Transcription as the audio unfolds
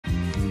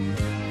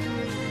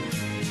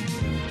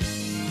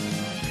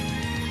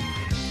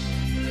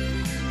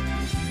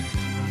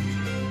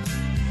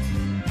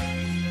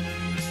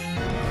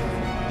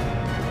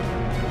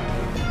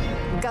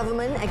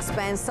Government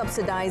expands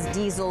subsidised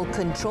diesel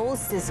control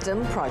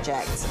system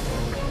project.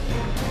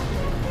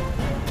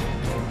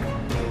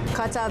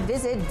 Qatar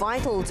visit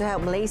vital to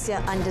help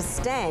Malaysia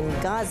understand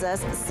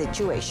Gaza's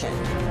situation.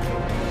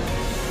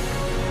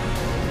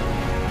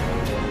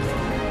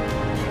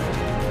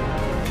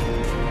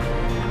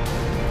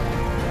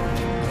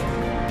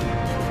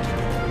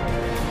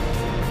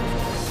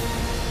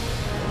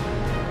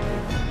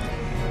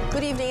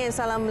 Good evening and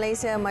salam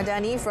Malaysia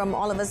Madani from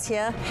all of us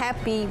here.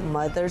 Happy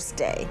Mother's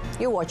Day.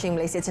 You're watching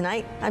Malaysia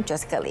Tonight. I'm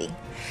Jessica Lee.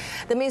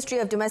 The Ministry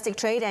of Domestic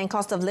Trade and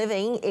Cost of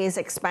Living is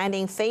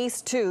expanding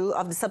Phase 2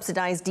 of the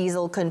Subsidised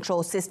Diesel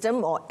Control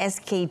System or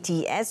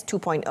SKDS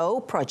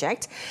 2.0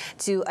 project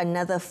to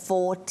another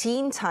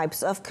 14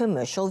 types of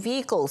commercial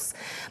vehicles.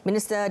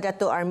 Minister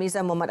Dato'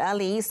 Armiza Muhammad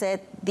Ali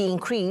said the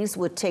increase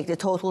would take the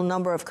total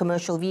number of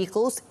commercial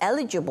vehicles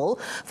eligible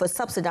for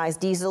subsidised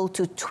diesel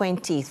to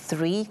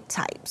 23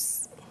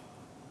 types.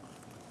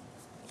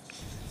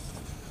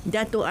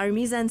 Dato'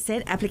 Armizan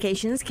said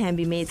applications can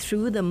be made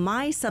through the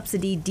My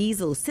Subsidy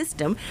Diesel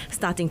system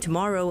starting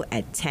tomorrow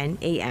at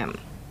 10 a.m.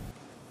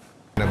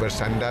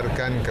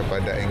 Bersandarkan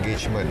kepada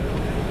engagement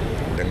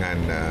dengan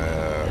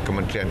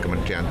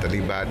kementerian-kementerian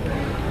terlibat,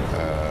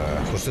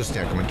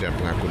 khususnya Kementerian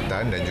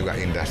Pengangkutan dan juga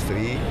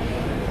industri,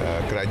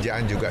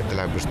 kerajaan juga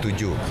telah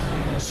bersetuju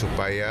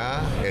supaya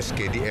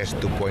SKDS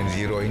 2.0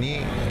 ini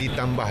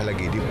ditambah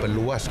lagi,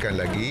 diperluaskan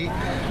lagi,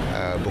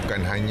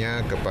 bukan hanya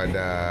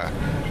kepada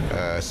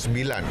 9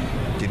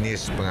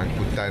 jenis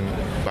pengangkutan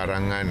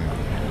barangan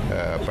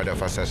pada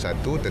fasa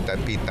 1,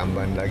 tetapi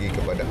tambahan lagi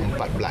kepada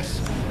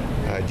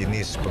 14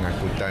 jenis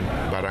pengangkutan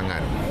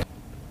barangan.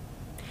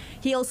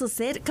 He also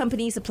said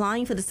companies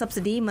applying for the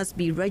subsidy must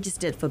be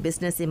registered for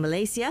business in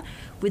Malaysia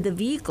with the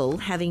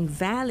vehicle having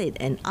valid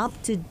and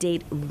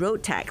up-to-date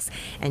road tax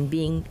and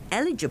being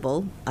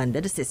eligible under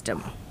the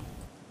system.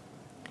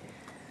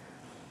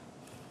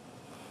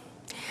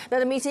 Now,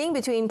 the meeting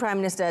between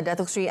Prime Minister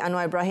Datuk Seri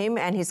Anwar Ibrahim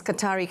and his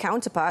Qatari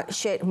counterpart,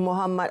 Sheikh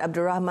Mohammed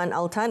Abdulrahman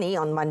Al Thani,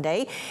 on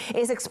Monday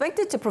is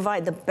expected to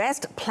provide the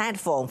best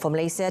platform for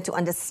Malaysia to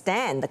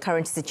understand the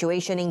current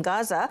situation in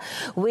Gaza,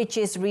 which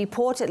is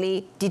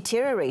reportedly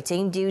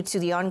deteriorating due to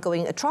the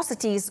ongoing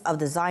atrocities of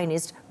the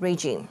Zionist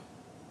regime.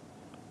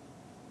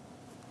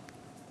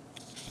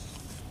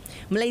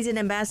 Malaysian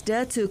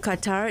ambassador to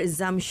Qatar,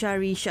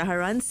 Zamshari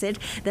Shahran, said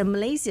that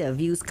Malaysia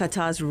views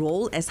Qatar's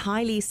role as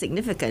highly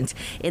significant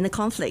in the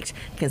conflict,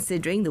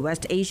 considering the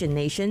West Asian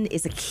nation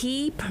is a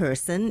key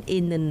person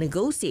in the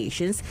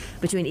negotiations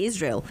between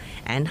Israel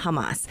and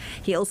Hamas.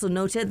 He also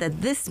noted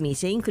that this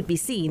meeting could be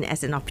seen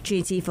as an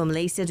opportunity for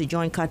Malaysia to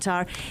join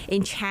Qatar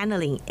in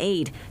channeling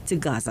aid to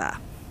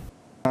Gaza.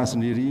 Qatar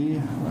sendiri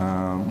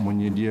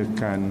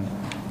menyediakan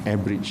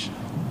average,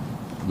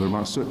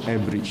 bermaksud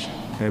average.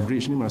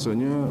 Average ni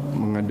maksudnya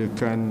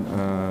mengadakan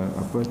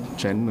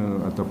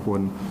channel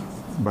ataupun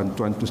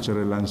bantuan tu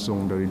secara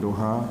langsung dari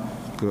Doha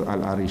ke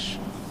Al-Arish.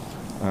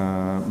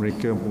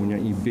 Mereka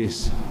mempunyai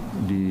base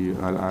di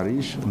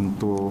Al-Arish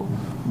untuk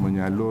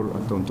menyalur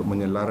atau untuk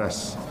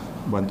menyelaras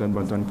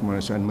bantuan-bantuan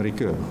kemanusiaan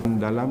mereka.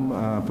 Dalam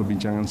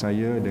perbincangan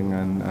saya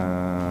dengan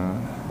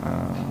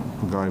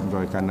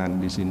pegawai-pegawai kanan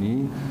di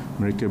sini,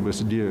 mereka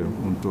bersedia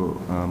untuk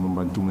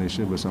membantu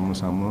Malaysia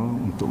bersama-sama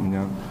untuk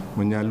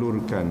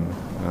menyalurkan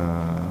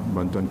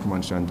bantuan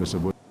kemanusiaan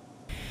tersebut.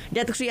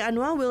 Datuk Seri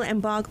Anwar will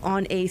embark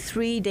on a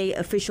 3-day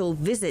official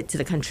visit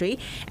to the country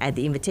at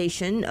the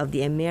invitation of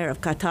the Emir of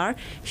Qatar,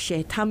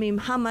 Sheikh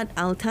Tamim Hamad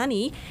Al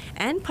Thani,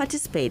 and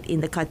participate in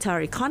the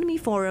Qatar Economy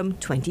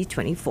Forum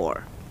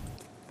 2024.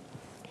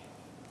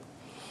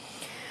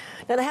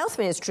 Now, the Health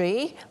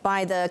Ministry,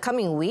 by the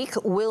coming week,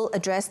 will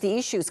address the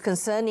issues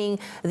concerning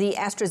the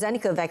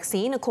AstraZeneca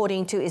vaccine,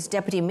 according to its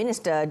Deputy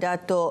Minister,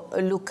 Dato'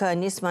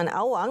 Lukanisman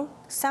Awang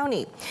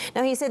Sauni.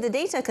 Now, he said the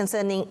data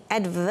concerning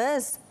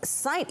adverse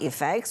side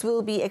effects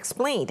will be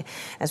explained,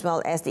 as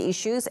well as the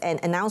issues and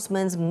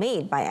announcements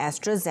made by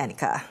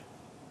AstraZeneca.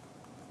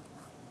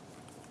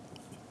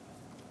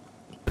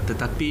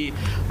 Tetapi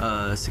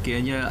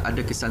sekiranya ada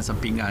kesan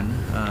sampingan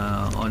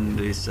on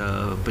this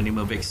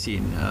penerima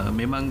vaksin,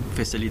 memang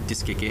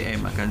facilities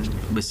KKM akan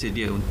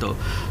bersedia untuk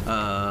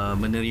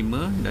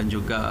menerima dan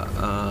juga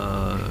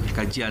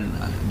kajian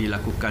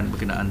dilakukan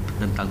berkenaan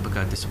tentang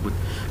perkara tersebut.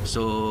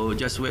 So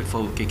just wait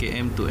for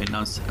KKM to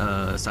announce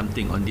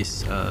something on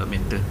this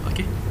matter.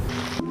 Okay.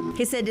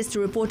 He said this to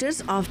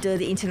reporters after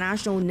the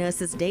International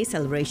Nurses Day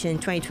celebration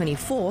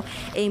 2024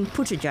 in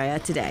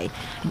Putrajaya today.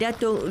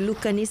 Dato'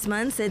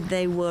 Lukanisman said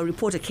there were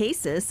reported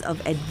cases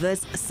of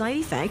adverse side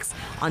effects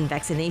on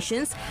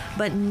vaccinations,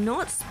 but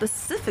not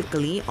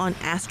specifically on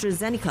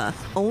AstraZeneca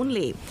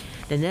only.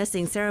 The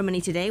nursing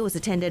ceremony today was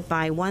attended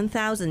by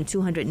 1,200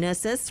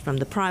 nurses from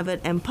the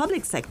private and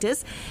public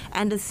sectors,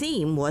 and the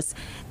theme was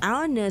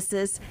Our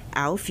Nurses,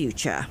 Our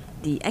Future,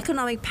 the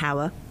economic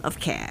power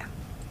of care.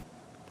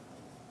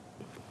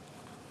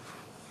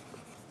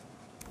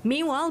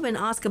 Meanwhile, when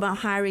asked about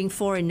hiring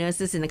foreign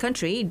nurses in the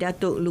country,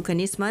 Dato'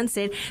 Lukanisman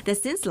said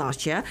that since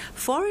last year,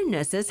 foreign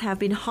nurses have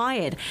been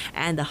hired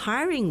and the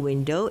hiring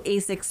window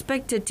is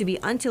expected to be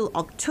until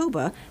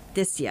October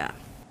this year.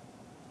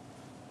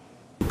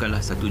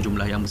 Bukanlah satu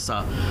jumlah yang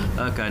besar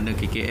kerana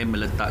KKM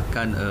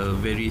meletakkan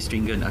very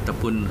stringent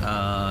ataupun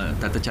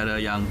tata cara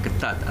yang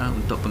ketat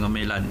untuk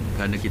pengambilan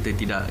kerana kita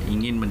tidak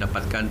ingin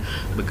mendapatkan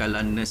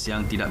bekalan nurse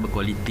yang tidak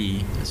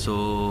berkualiti.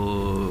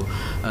 So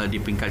di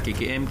peringkat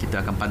KKM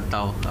kita akan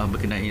pantau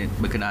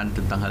berkenaan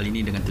tentang hal ini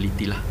dengan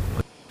telitilah.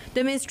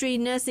 The Ministry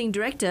Nursing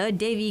Director,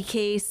 Devi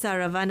K.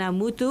 Saravana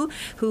Muthu,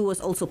 who was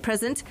also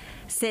present,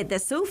 said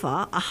that so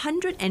far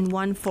 101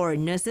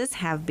 foreign nurses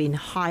have been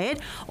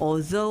hired,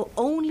 although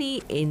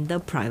only in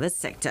the private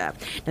sector.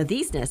 Now,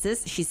 these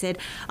nurses, she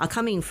said, are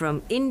coming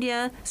from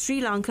India,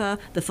 Sri Lanka,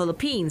 the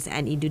Philippines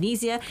and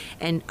Indonesia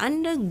and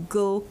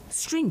undergo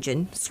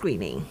stringent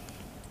screening.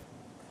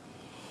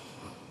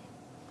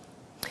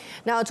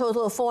 Now, a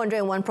total of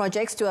 401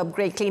 projects to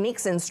upgrade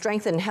clinics and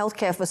strengthen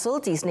healthcare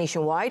facilities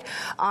nationwide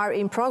are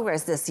in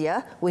progress this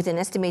year, with an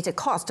estimated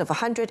cost of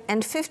 150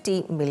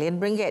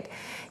 million ringgit.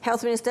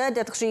 Health Minister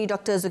Datuk Seri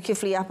Dr.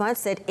 Zulkifli Ahmad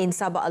said in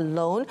Sabah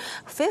alone,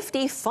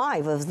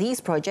 55 of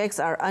these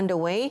projects are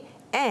underway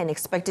and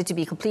expected to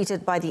be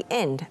completed by the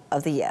end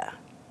of the year.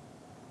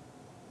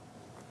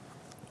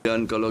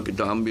 Dan kalau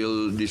kita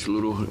ambil di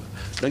seluruh,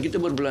 dan kita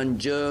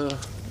berbelanja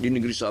di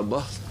negeri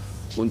Sabah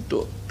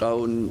untuk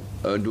tahun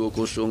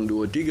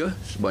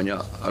 2023 sebanyak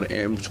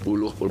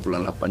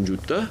RM10.8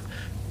 juta,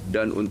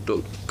 dan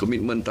untuk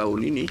komitmen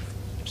tahun ini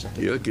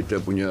ya kita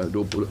punya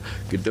 20,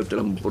 kita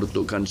telah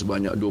memperuntukkan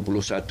sebanyak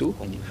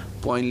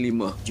 21.5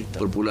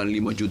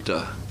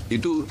 juta.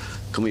 Itu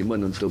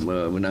komitmen untuk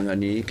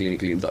menangani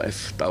klinik-klinik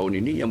daif tahun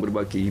ini, yang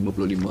berbaki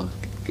 55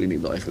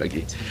 klinik daif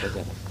lagi.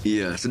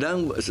 Ya,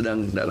 sedang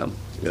dalam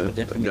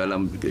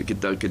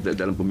kita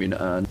dalam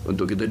pembinaan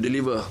untuk kita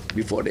deliver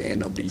before the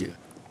end of the year.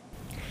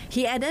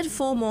 He added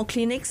 4 more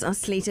clinics are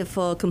slated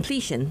for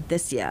completion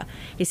this year.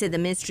 He said the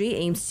ministry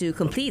aims to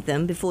complete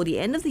them before the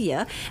end of the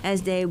year,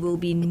 as there will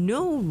be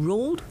no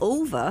rolled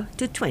over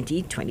to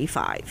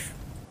 2025.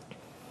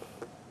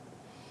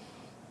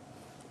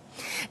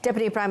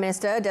 Deputy Prime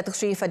Minister Datuk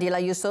Seri Fadillah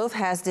Yusof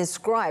has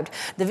described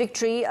the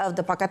victory of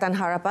the Pakatan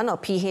Harapan or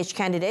PH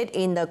candidate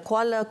in the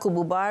Kuala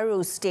Kubu Baru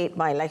state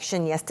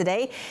by-election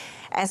yesterday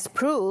as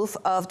proof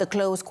of the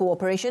close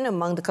cooperation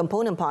among the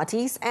component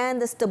parties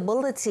and the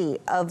stability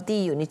of the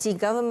unity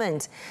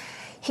government.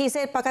 He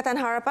said Pakatan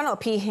Harapan or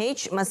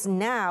PH must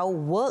now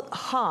work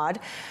hard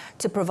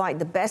to provide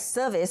the best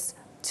service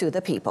to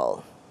the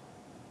people.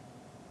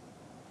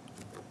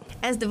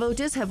 As the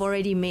voters have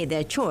already made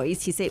their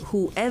choice, he said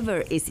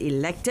whoever is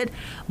elected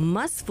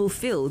must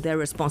fulfill their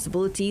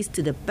responsibilities to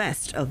the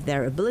best of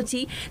their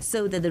ability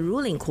so that the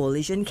ruling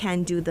coalition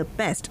can do the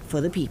best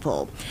for the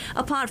people.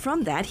 Apart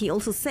from that, he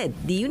also said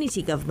the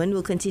unity government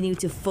will continue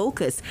to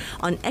focus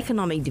on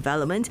economic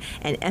development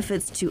and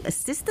efforts to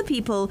assist the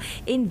people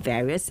in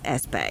various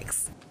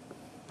aspects.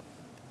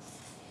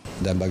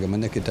 Dan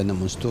bagaimana kita nak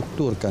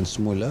menstrukturkan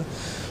semula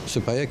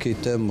supaya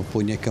kita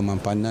mempunyai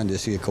kemampanan dari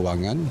segi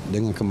kewangan.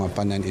 Dengan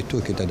kemampanan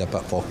itu kita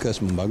dapat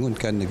fokus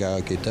membangunkan negara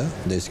kita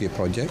dari segi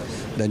projek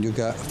dan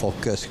juga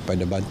fokus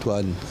kepada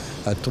bantuan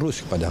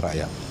terus kepada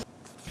rakyat.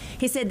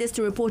 He said this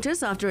to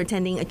reporters after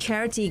attending a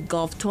charity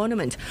golf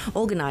tournament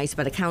organised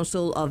by the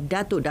Council of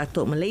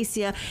Datuk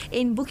Malaysia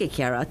in Bukit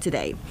Kiara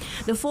today.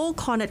 The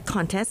four-cornered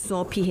contest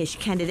saw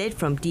PH candidate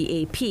from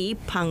DAP,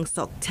 Pang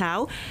Sok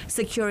Tau,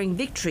 securing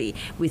victory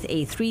with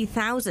a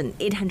 3,869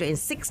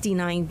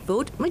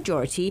 vote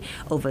majority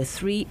over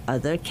 3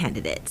 other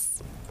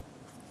candidates.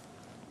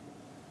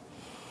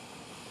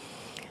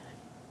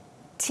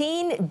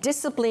 Teen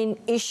discipline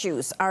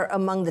issues are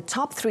among the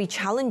top 3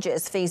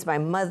 challenges faced by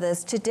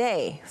mothers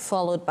today,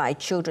 followed by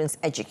children's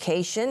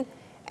education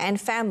and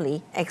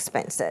family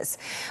expenses.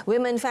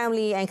 Women,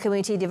 Family and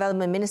Community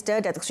Development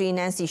Minister Datuk Seri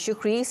Nancy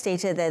Shukri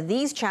stated that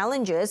these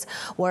challenges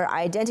were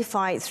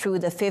identified through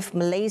the 5th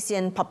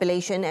Malaysian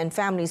Population and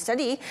Family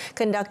Study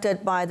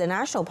conducted by the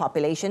National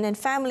Population and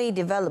Family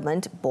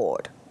Development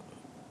Board.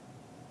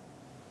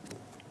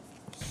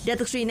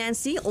 Datuk Seri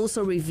Nancy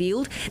also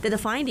revealed that the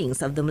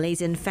findings of the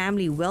Malaysian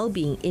Family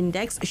Wellbeing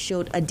Index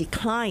showed a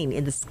decline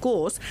in the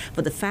scores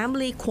for the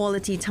Family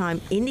Quality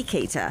Time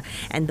Indicator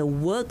and the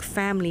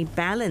Work-Family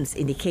Balance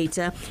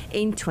Indicator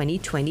in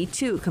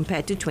 2022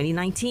 compared to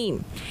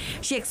 2019.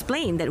 She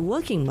explained that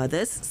working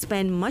mothers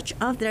spend much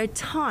of their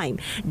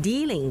time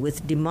dealing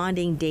with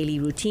demanding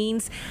daily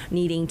routines,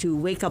 needing to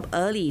wake up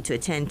early to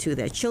attend to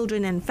their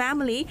children and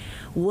family,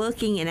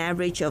 working an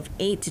average of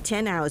 8 to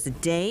 10 hours a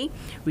day,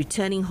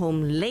 returning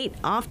home late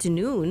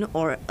afternoon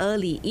or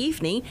early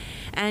evening,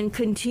 and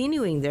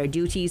continuing their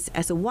duties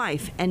as a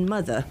wife and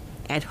mother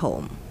at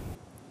home.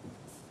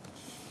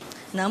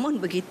 Namun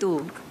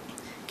begitu,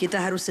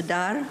 kita harus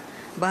sedar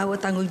bahawa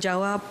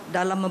tanggungjawab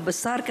dalam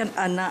membesarkan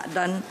anak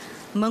dan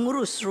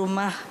mengurus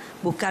rumah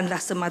bukanlah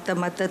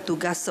semata-mata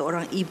tugas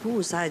seorang ibu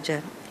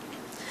sahaja.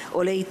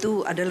 Oleh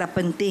itu adalah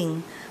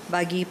penting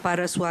bagi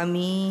para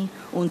suami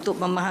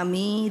untuk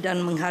memahami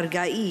dan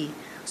menghargai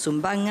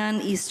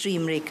sumbangan isteri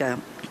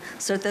mereka,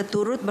 serta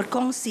turut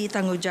berkongsi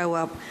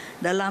tanggungjawab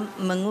dalam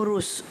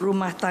mengurus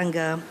rumah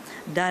tangga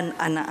dan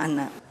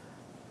anak-anak.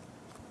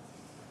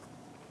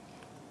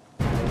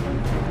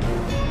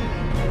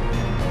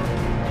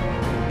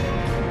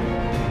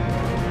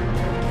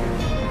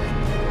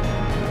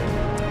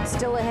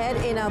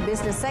 in our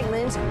business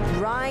segment,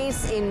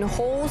 rise in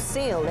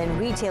wholesale and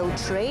retail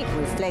trade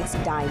reflects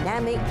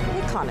dynamic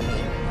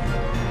economy.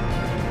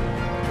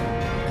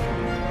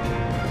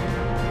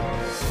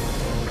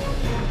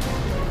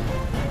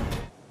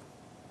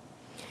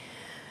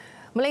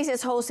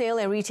 Malaysia's wholesale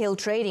and retail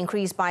trade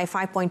increased by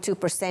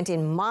 5.2%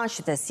 in March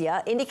this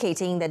year,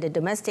 indicating that the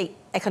domestic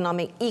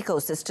economic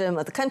ecosystem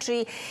of the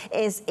country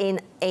is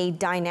in a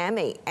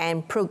dynamic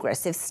and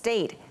progressive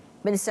state.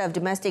 Minister of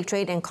Domestic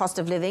Trade and Cost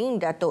of Living,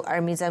 Dato'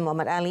 Armizan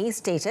Muhammad Ali,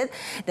 stated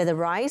that the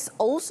rise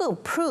also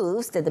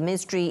proves that the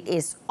ministry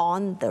is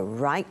on the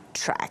right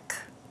track.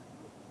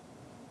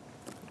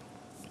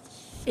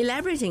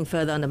 Elaborating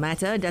further on the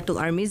matter, Dato'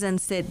 Armizan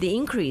said the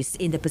increase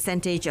in the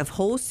percentage of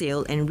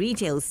wholesale and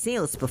retail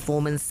sales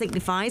performance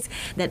signifies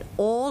that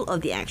all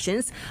of the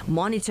actions,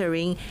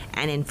 monitoring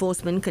and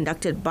enforcement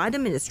conducted by the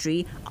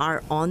ministry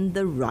are on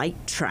the right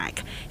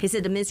track. He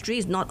said the ministry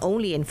is not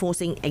only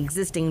enforcing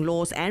existing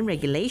laws and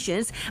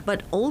regulations,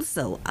 but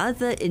also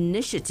other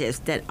initiatives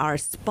that are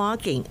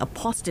sparking a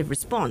positive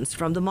response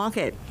from the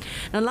market.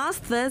 Now,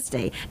 last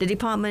Thursday, the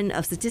Department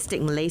of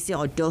Statistics Malaysia,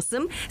 or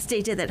DOSM,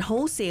 stated that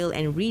wholesale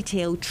and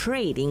retail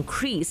trade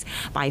increased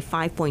by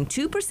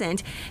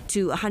 5.2%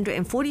 to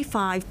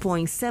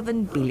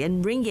 145.7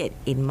 billion ringgit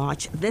in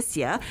March this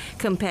year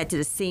compared to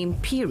the same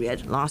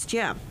period last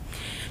year.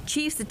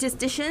 Chief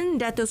Statistician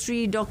Dato'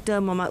 Sri Dr.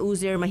 Muhammad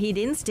Uzair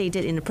Mahidin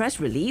stated in a press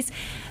release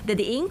that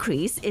the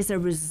increase is a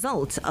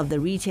result of the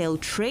retail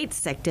trade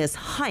sector's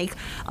hike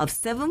of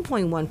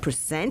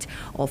 7.1%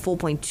 or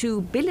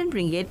 4.2 billion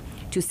ringgit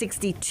to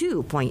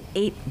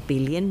 62.8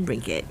 billion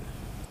ringgit.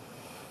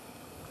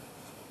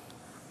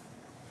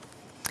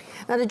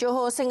 Now, the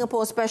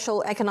Johor-Singapore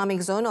Special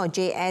Economic Zone, or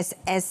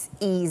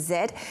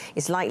JSSEZ,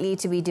 is likely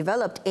to be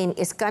developed in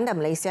Iskandar,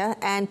 Malaysia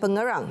and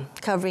Pengerang,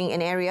 covering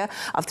an area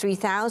of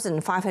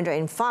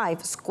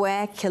 3,505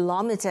 square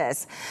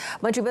kilometres.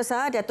 Menteri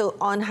Besar Dato'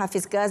 On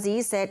Hafiz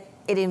Ghazi said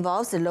it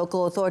involves the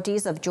local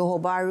authorities of Johor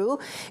Bahru,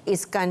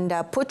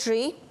 Iskandar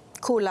Puteri,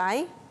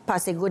 Kulai,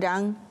 Pasir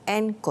Gudang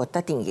and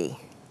Kota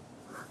Tinggi.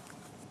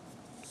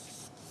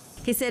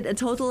 He said a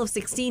total of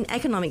 16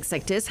 economic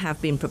sectors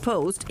have been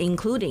proposed,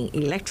 including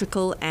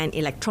electrical and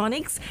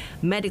electronics,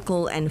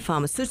 medical and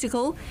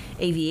pharmaceutical,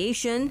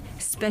 aviation,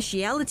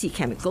 specialty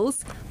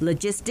chemicals,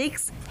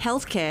 logistics,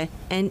 healthcare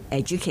and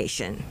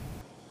education.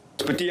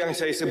 Seperti yang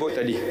saya sebut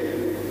tadi,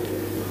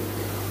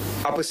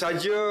 apa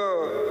saja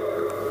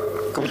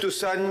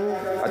keputusan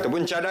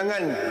ataupun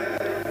cadangan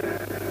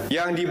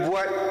yang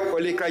dibuat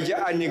oleh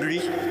kerajaan negeri,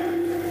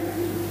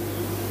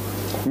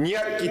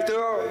 niat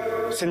kita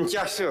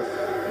sentiasa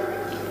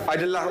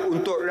adalah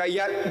untuk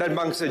rakyat dan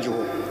bangsa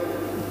Johor.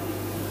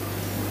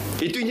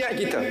 Itu niat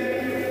kita.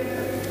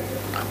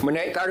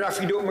 Menaik taraf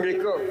hidup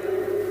mereka,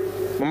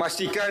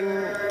 memastikan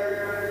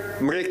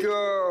mereka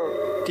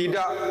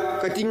tidak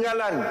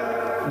ketinggalan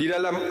di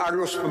dalam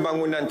arus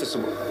pembangunan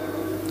tersebut.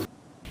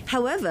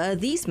 However,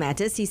 these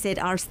matters, he said,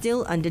 are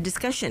still under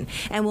discussion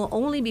and will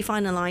only be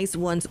finalized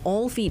once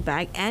all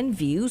feedback and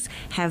views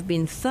have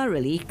been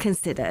thoroughly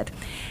considered.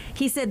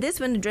 He said this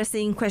when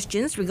addressing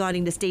questions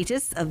regarding the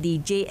status of the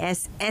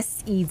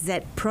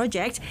JSSEZ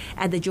project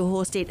at the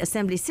Johor State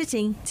Assembly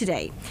sitting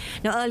today.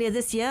 Now, earlier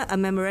this year, a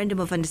memorandum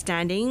of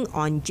understanding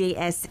on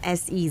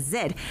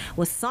JSSEZ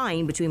was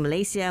signed between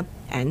Malaysia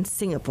and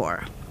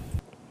Singapore.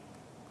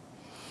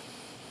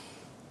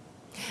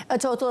 A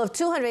total of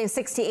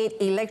 268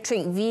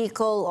 electric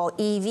vehicle or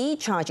EV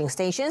charging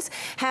stations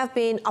have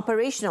been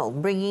operational,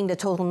 bringing the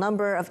total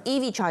number of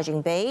EV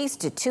charging bays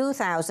to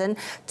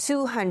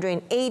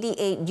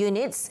 2,288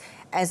 units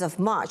as of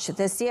March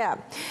this year.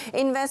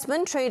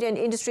 Investment, Trade and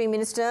Industry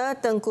Minister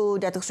Tengku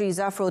Datuk Sri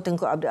Zafrul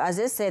Tengku Abdul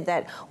Aziz said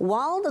that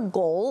while the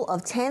goal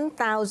of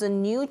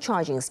 10,000 new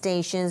charging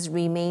stations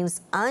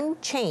remains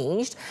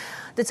unchanged,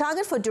 the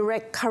target for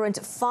direct current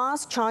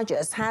fast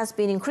chargers has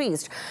been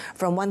increased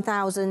from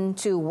 1,000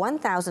 to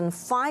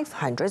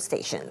 1,500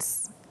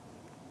 stations.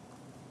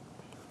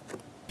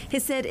 He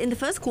said in the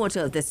first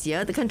quarter of this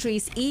year, the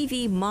country's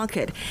EV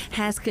market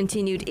has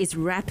continued its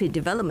rapid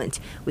development,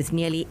 with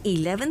nearly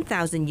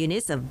 11,000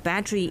 units of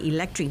battery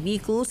electric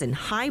vehicles and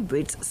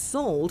hybrids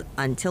sold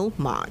until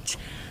March.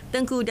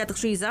 Tengku Datuk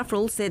Sri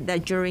Zafrul said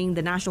that during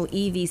the National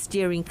EV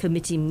Steering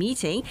Committee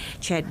meeting,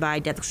 chaired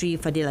by Datuk Sri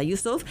Fadila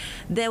Yusof,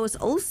 there was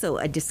also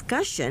a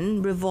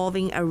discussion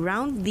revolving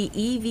around the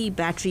EV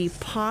battery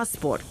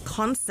passport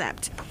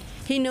concept.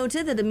 He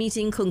noted that the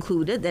meeting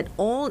concluded that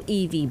all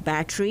EV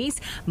batteries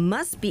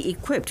must be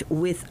equipped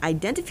with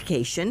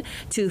identification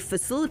to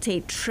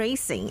facilitate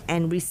tracing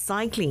and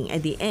recycling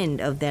at the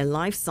end of their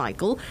life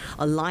cycle,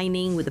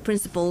 aligning with the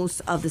principles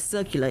of the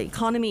circular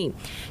economy.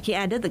 He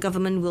added the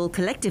government will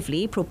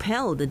collectively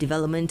propel the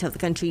development of the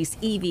country's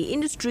EV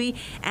industry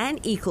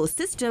and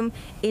ecosystem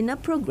in a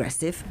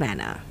progressive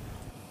manner.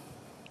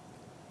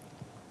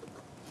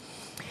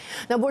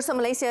 Now, Bursa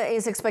Malaysia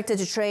is expected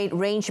to trade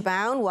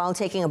range-bound while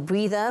taking a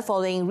breather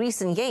following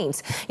recent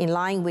gains in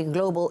line with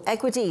global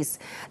equities.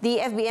 The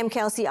FBM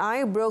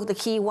KLCI broke the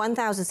key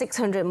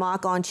 1,600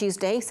 mark on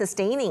Tuesday,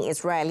 sustaining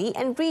its rally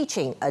and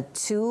reaching a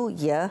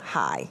 2-year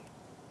high.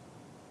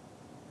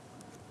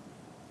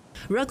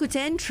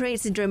 Rakuten Trade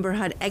Syndrome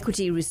Berhad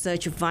Equity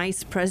Research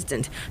Vice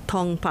President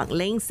Thong Pak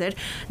Leng said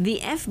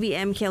the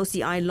FBM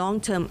KLCI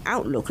long-term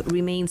outlook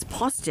remains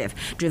positive,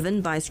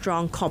 driven by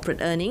strong corporate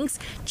earnings,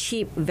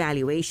 cheap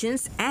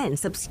valuations and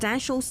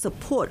substantial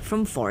support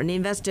from foreign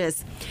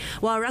investors.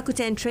 While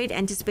Rakuten Trade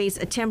anticipates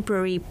a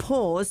temporary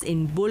pause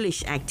in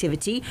bullish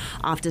activity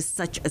after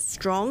such a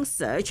strong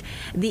surge,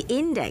 the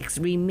index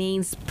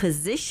remains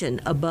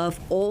positioned above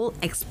all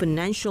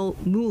exponential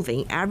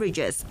moving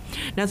averages.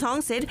 Now,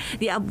 Thong said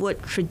the upward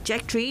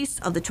trajectories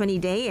of the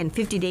 20-day and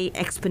 50-day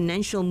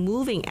exponential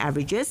moving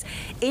averages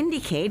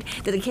indicate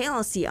that the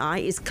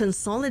KLCI is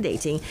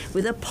consolidating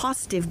with a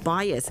positive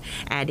bias,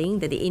 adding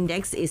that the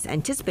index is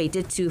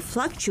anticipated to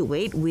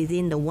fluctuate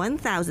within the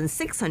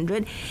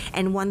 1,600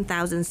 and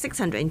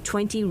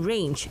 1,620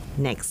 range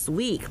next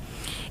week.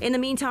 In the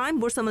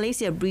meantime, Bursa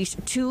Malaysia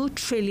breached 2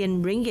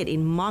 trillion ringgit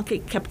in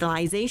market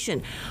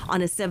capitalization on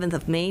the 7th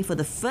of May for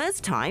the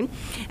first time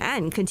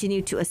and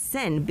continued to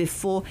ascend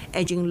before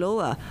edging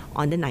lower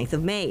on the 9th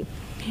of May.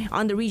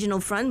 On the regional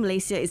front,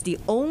 Malaysia is the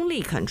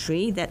only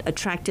country that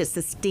attracted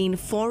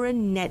sustained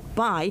foreign net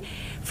buy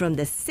from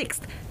the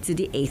 6th to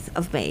the 8th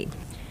of May.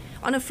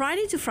 On a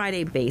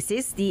Friday-to-Friday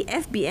basis, the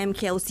FBM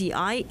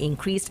KLCI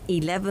increased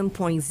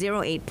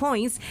 11.08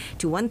 points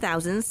to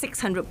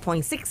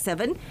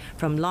 1,600.67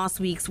 from last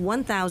week's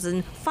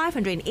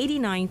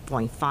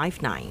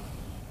 1,589.59.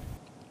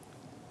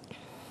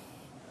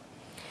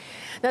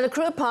 Now, the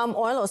crude palm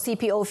oil or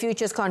CPO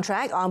futures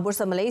contract on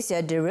Bursa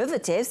Malaysia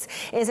derivatives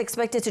is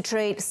expected to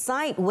trade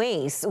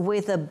sideways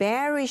with a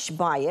bearish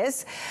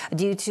bias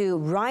due to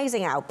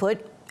rising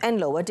output and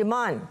lower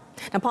demand.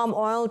 Now, palm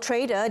oil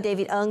trader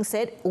David Ng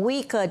said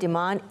weaker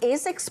demand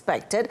is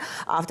expected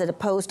after the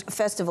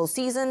post-festival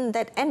season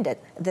that ended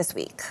this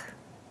week.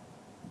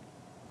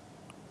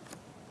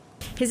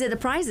 He said the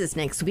prices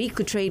next week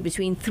could trade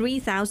between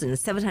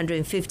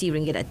 3,750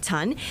 ringgit a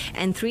tonne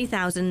and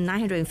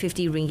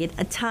 3,950 ringgit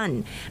a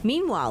tonne.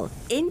 Meanwhile,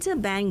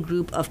 Interbank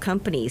Group of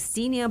Companies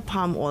senior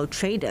palm oil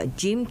trader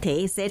Jim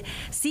Tay said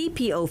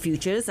CPO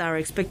futures are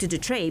expected to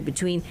trade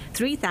between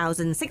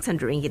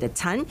 3,600 ringgit a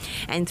tonne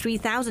and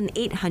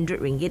 3,800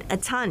 ringgit a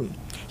tonne.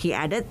 He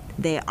added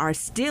there are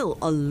still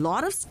a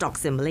lot of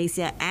stocks in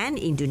Malaysia and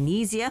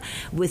Indonesia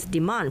with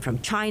demand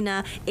from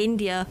China,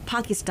 India,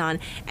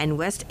 Pakistan and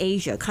West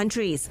Asia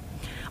countries.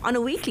 On a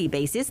weekly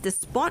basis, the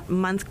spot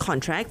month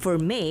contract for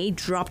May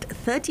dropped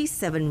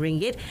 37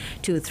 ringgit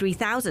to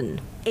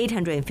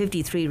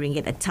 3,853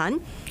 ringgit a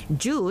tonne.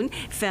 June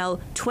fell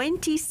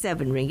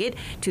 27 ringgit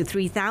to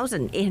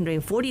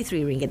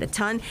 3,843 ringgit a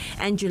tonne,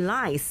 and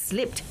July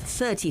slipped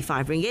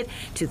 35 ringgit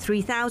to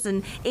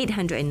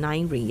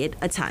 3,809 ringgit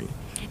a tonne.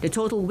 The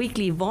total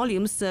weekly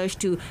volume surged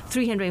to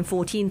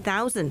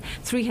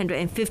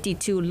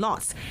 314,352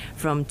 lots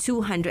from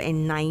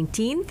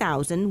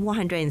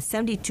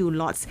 219,172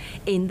 lots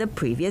in the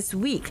previous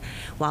week,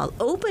 while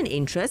open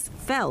interest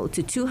fell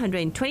to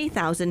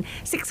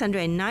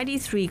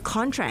 220,693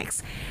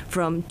 contracts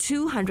from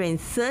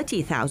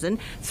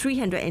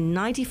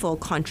 230,394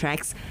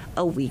 contracts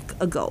a week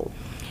ago.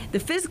 The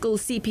physical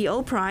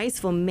CPO price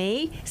for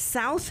May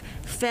South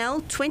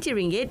fell 20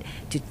 ringgit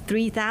to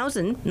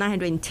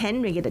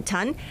 3,910 ringgit a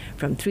tonne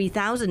from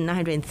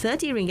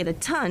 3,930 ringgit a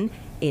tonne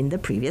in the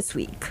previous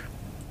week.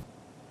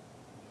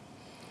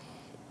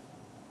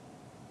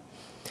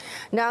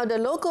 Now, the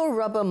local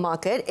rubber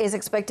market is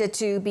expected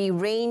to be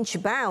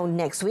range-bound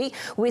next week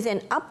with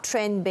an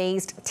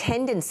uptrend-based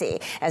tendency,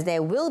 as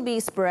there will be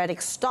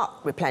sporadic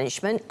stock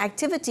replenishment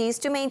activities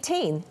to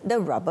maintain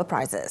the rubber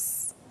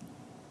prices.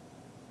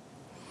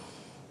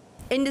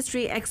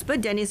 Industry expert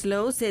Dennis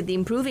Lowe said the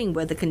improving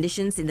weather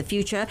conditions in the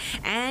future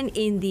and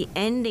in the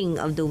ending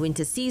of the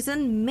winter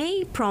season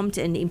may prompt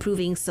an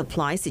improving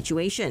supply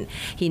situation.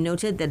 He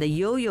noted that the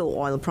yo-yo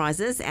oil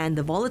prices and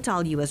the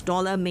volatile US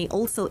dollar may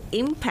also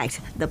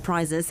impact the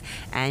prices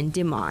and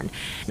demand.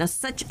 Now,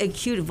 such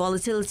acute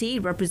volatility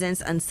represents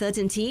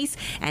uncertainties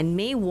and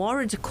may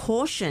warrant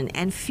caution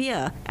and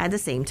fear at the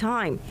same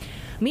time.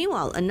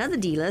 Meanwhile, another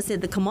dealer said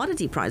the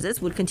commodity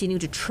prices would continue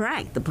to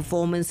track the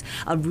performance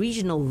of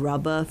regional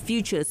rubber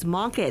futures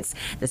markets,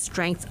 the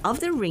strength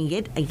of the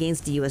ringgit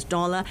against the US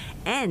dollar,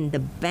 and the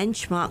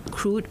benchmark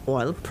crude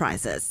oil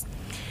prices.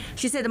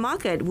 She said the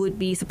market would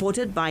be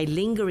supported by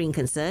lingering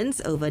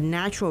concerns over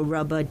natural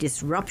rubber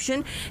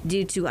disruption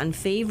due to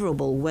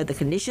unfavorable weather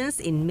conditions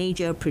in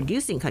major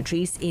producing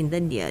countries in the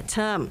near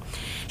term.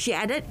 She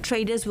added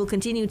traders will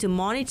continue to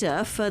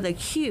monitor further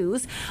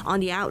cues on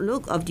the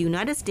outlook of the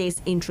United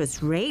States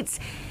interest rates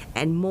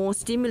and more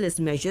stimulus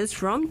measures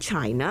from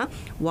China,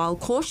 while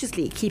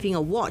cautiously keeping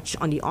a watch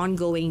on the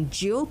ongoing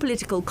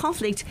geopolitical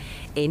conflict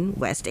in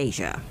West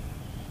Asia.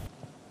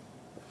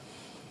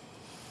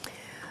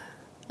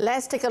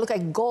 Let's take a look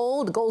at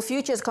gold. Gold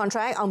futures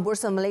contract on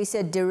Bursa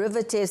Malaysia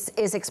derivatives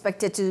is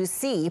expected to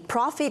see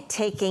profit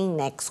taking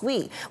next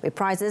week, with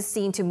prices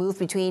seen to move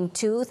between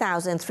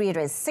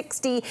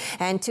 $2,360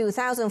 and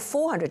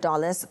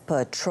 $2,400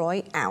 per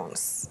troy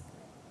ounce.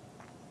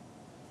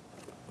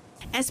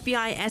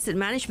 SBI Asset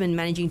Management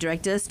Managing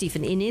Director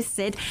Stephen Innes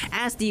said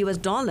as the US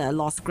dollar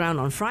lost ground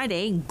on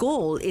Friday,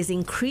 gold is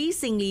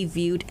increasingly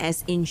viewed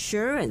as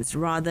insurance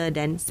rather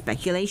than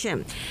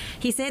speculation.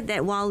 He said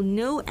that while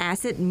no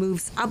asset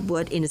moves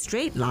upward in a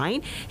straight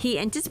line, he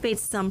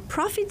anticipates some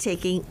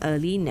profit-taking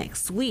early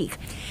next week.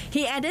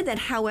 He added that,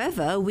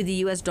 however, with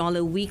the US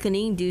dollar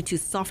weakening due to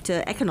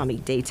softer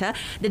economic data,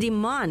 the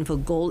demand for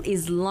gold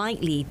is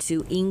likely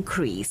to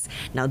increase.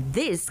 Now,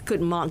 this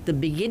could mark the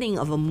beginning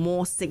of a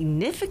more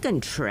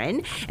significant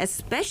trend,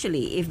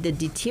 especially if the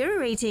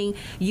deteriorating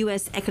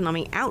US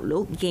economic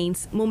outlook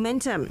gains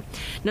momentum.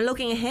 Now,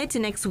 looking ahead to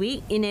next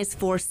week, Innes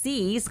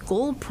foresees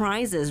gold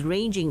prices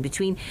ranging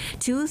between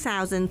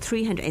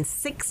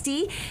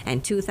 $2,360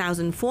 and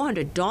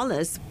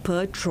 $2,400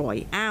 per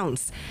troy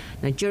ounce.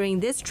 Now,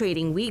 during this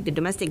trading week, the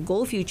domestic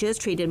gold futures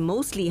traded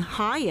mostly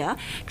higher,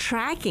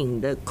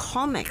 tracking the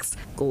COMEX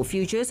gold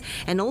futures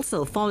and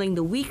also following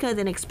the weaker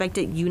than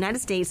expected United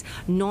States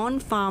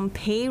non-farm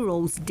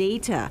payrolls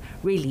data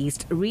released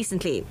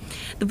recently.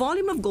 The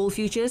volume of gold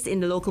futures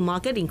in the local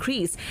market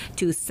increased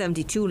to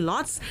 72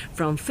 lots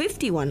from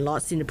 51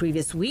 lots in the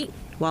previous week,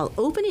 while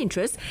open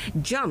interest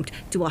jumped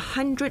to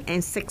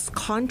 106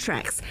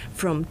 contracts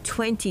from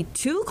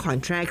 22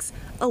 contracts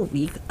a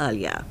week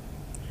earlier.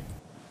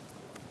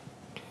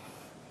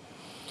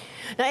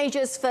 Now,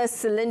 Asia's first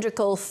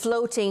cylindrical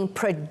floating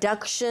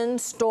production,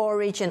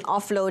 storage and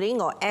offloading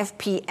or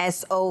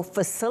FPSO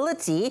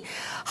facility,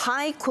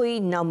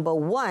 Ikuti No.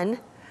 1,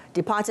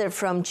 departed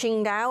from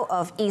Qingdao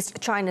of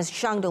East China's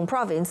Shandong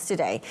province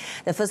today.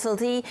 The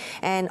facility,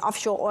 an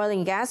offshore oil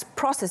and gas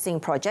processing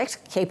project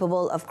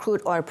capable of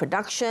crude oil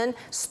production,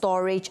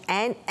 storage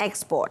and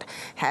export,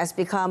 has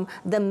become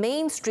the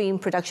mainstream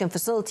production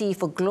facility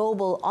for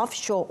global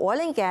offshore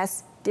oil and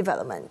gas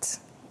development.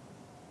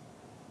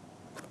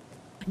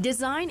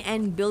 Designed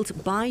and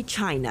built by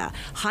China,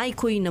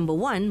 Ikuti No.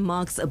 1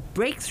 marks a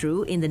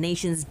breakthrough in the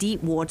nation's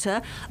deep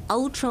water,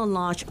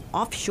 ultra-large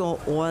offshore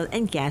oil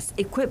and gas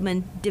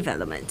equipment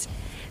development.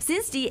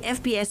 Since the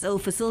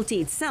FPSO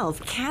facility itself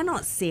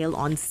cannot sail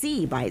on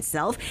sea by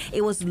itself,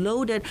 it was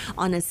loaded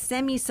on a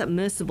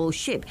semi-submersible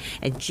ship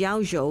at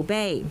Jiaozhou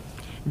Bay.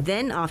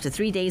 Then, after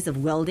 3 days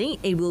of welding,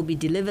 it will be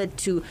delivered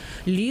to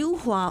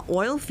Liuhua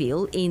oil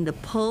field in the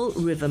Pearl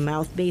River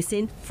mouth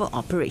basin for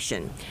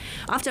operation.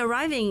 After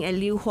arriving at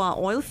Liuhua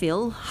oil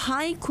field,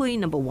 Ikuti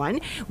No.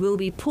 1 will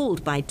be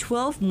pulled by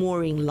 12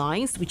 mooring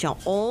lines, which are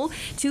all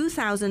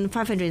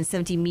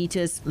 2,570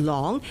 meters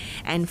long,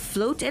 and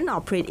float and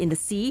operate in the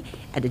sea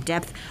at a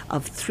depth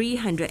of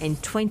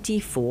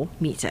 324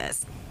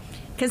 meters.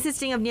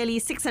 Consisting of nearly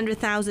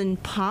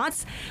 600,000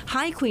 parts,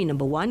 Ikuti No.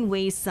 1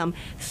 weighs some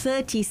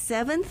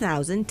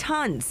 37,000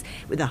 tons,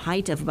 with a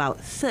height of about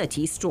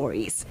 30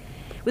 stories.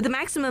 With a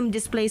maximum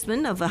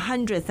displacement of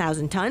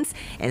 100,000 tons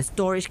and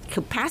storage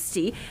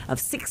capacity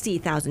of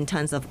 60,000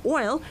 tons of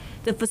oil,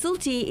 the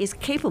facility is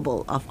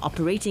capable of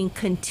operating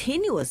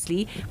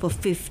continuously for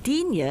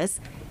 15 years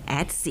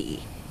at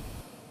sea.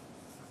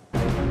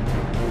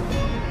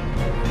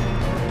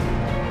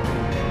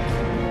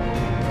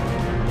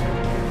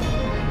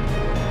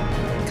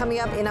 Coming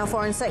up in our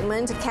foreign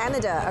segment,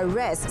 Canada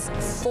arrests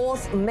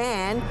fourth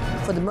man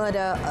for the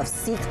murder of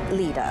Sikh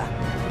leader.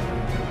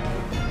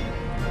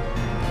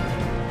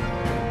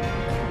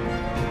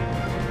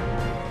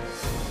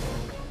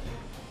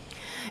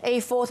 A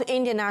fourth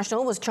Indian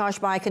national was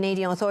charged by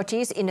Canadian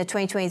authorities in the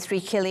 2023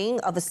 killing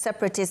of a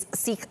separatist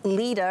Sikh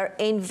leader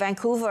in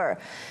Vancouver.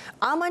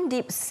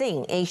 Amandeep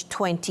Singh, aged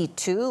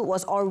 22,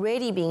 was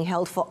already being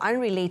held for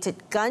unrelated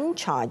gun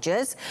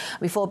charges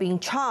before being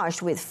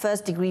charged with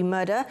first-degree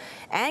murder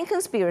and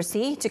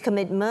conspiracy to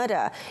commit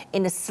murder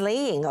in the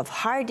slaying of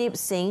Hardeep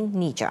Singh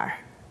Nijjar.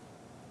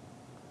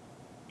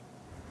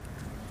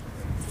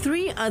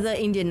 3 other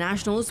Indian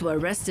nationals were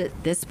arrested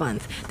this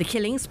month. The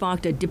killing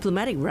sparked a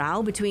diplomatic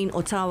row between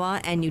Ottawa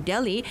and New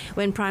Delhi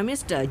when Prime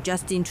Minister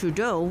Justin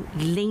Trudeau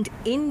linked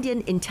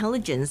Indian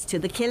intelligence to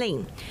the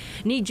killing.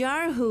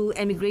 Nijjar, who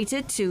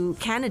emigrated to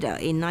Canada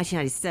in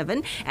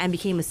 1997 and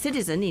became a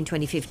citizen in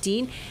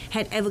 2015,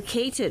 had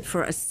advocated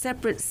for a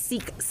separate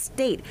Sikh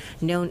state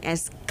known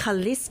as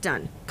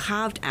Khalistan,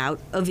 carved out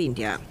of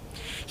India.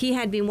 He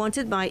had been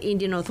wanted by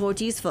Indian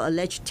authorities for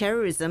alleged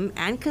terrorism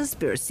and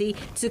conspiracy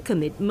to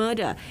commit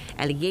murder,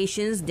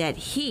 allegations that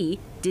he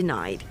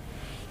denied.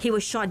 He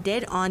was shot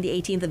dead on the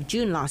 18th of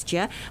June last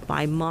year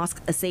by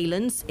masked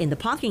assailants in the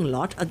parking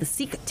lot of the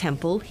Sikh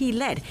temple he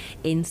led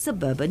in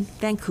suburban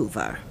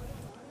Vancouver.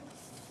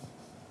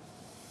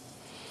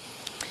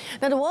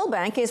 Now, the World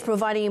Bank is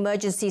providing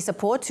emergency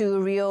support to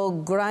Rio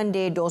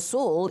Grande do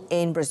Sul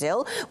in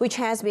Brazil, which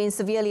has been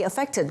severely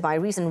affected by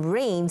recent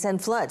rains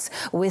and floods,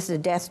 with the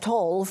death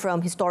toll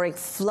from historic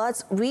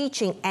floods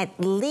reaching at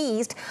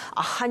least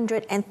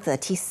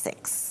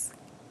 136.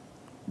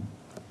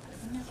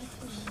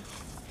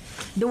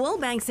 The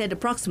World Bank said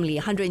approximately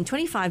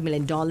 $125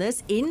 million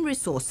in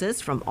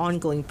resources from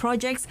ongoing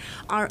projects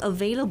are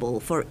available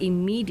for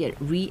immediate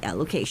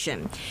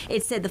reallocation.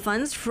 It said the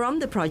funds from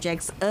the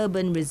project's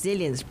Urban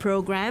Resilience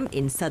Program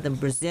in southern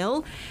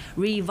Brazil,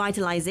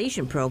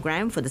 Revitalization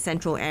Program for the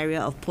central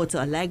area of Porto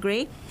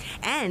Alegre,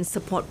 and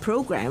Support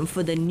Program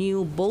for the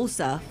new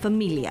Bolsa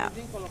Familia.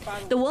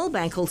 The World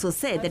Bank also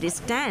said that it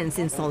stands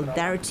in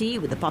solidarity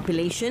with the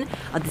population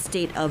of the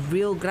state of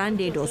Rio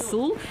Grande do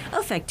Sul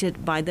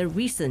affected by the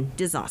recent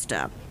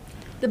disaster.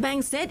 The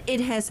bank said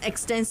it has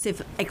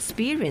extensive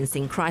experience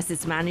in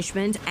crisis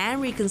management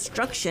and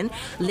reconstruction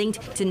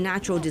linked to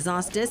natural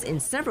disasters in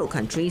several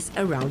countries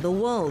around the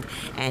world,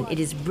 and it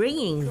is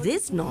bringing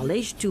this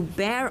knowledge to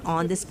bear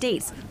on the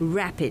state's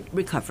rapid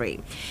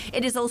recovery.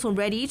 It is also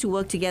ready to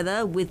work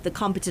together with the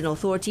competent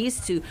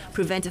authorities to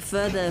prevent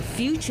further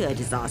future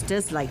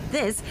disasters like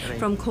this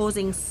from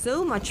causing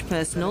so much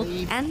personal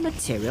and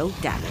material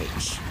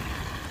damage.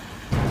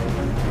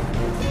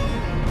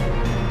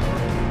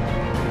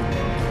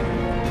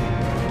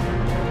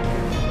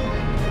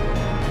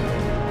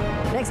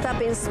 Next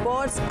up in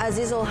sports,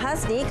 Azizul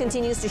Hasni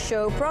continues to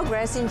show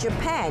progress in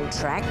Japan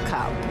Track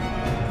Cup.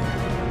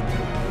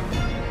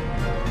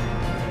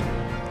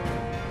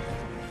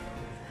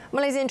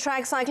 Malaysian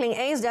track cycling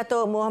ace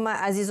Dato' Muhammad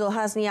Azizul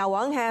Hasni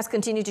Awang has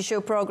continued to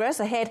show progress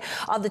ahead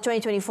of the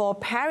 2024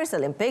 Paris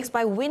Olympics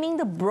by winning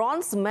the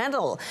bronze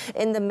medal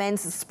in the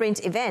men's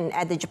sprint event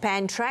at the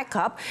Japan Track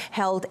Cup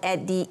held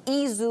at the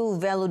Izu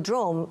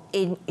Velodrome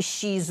in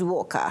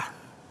Shizuoka.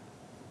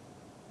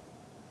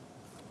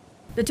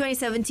 The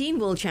 2017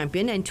 World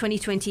Champion and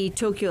 2020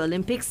 Tokyo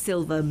Olympics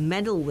silver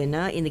medal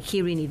winner in the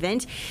Kirin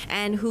event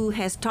and who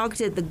has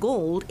targeted the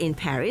gold in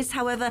Paris,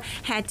 however,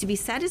 had to be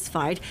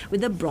satisfied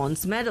with a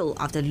bronze medal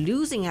after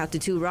losing out to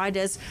two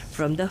riders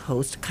from the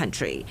host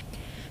country.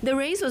 The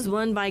race was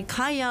won by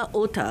Kaya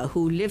Ota,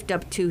 who lived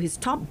up to his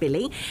top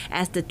billing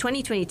as the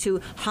 2022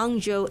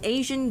 Hangzhou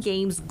Asian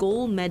Games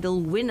gold medal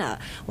winner,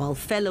 while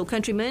fellow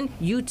countryman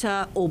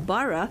Yuta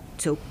Obara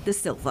took the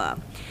silver.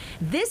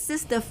 This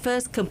is the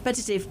first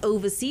competitive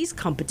overseas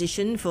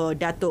competition for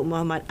Dato'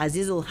 Muhammad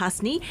Azizul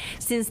Hasni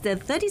since the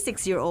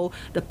 36-year-old,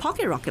 the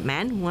Pocket Rocket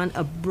Man, won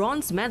a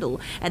bronze medal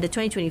at the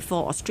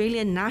 2024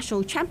 Australian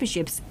National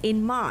Championships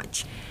in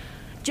March.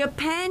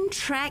 Japan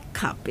Track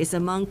Cup is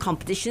among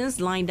competitions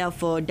lined up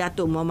for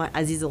Dato' Muhammad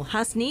Azizul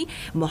Hasni,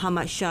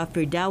 Muhammad Shah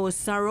Firdaus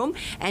Sarom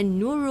and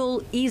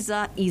Nurul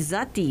Iza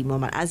Izzati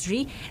Muhammad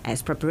Azri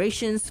as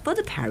preparations for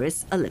the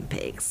Paris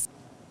Olympics.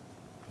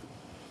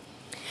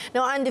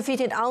 Now,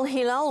 undefeated Al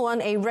Hilal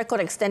won a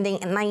record-extending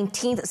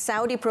 19th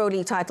Saudi Pro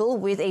League title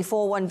with a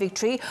 4-1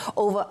 victory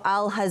over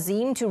Al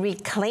Hazim to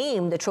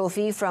reclaim the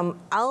trophy from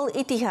Al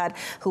Ittihad,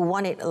 who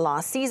won it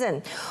last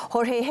season.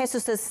 Jorge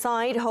Jesus'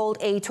 side hold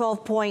a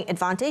 12-point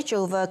advantage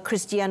over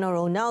Cristiano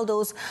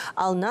Ronaldo's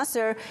Al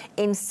Nassr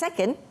in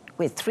second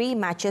with 3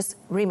 matches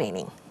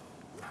remaining.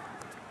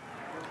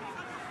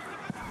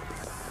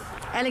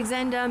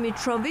 Alexander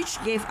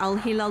Mitrovic gave Al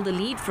Hilal the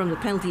lead from the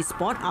penalty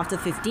spot after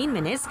 15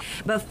 minutes,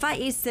 but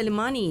Faiz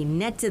Selimani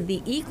netted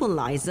the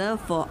equalizer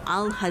for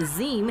Al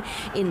Hazim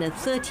in the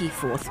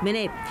 34th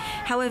minute.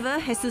 However,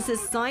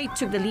 Jesus' side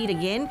took the lead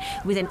again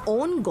with an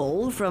own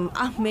goal from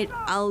Ahmed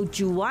Al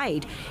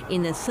Juwaid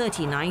in the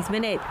 39th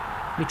minute.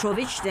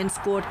 Mitrovic then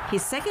scored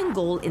his second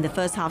goal in the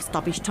first half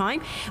stoppage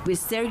time, with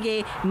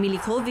Sergei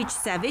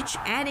Milikovic-Savic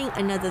adding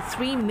another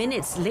 3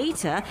 minutes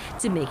later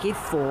to make it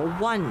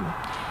 4-1.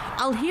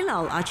 Al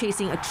Hilal are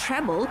chasing a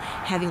treble,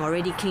 having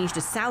already clinched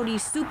the Saudi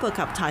Super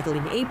Cup title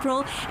in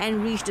April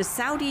and reached the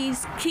Saudi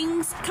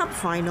Kings Cup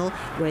final,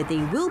 where they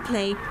will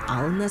play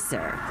Al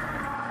Nassr.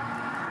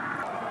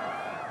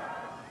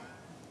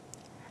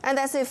 And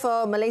that's it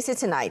for Malaysia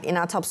Tonight. In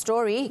our top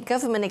story,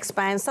 government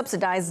expands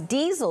subsidised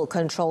diesel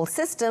control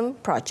system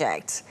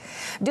project.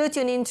 Do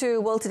tune in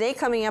to World Today,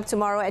 coming up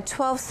tomorrow at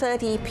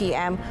 12:30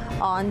 p.m.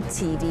 on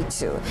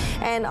TV2.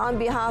 And on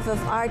behalf of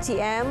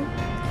RTM,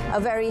 a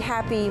very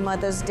happy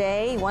Mother's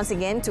Day once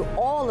again to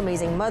all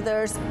amazing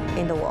mothers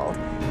in the world.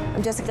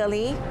 I'm Jessica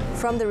Lee.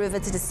 From the river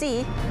to the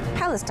sea,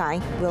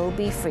 Palestine will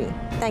be free.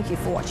 Thank you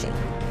for watching.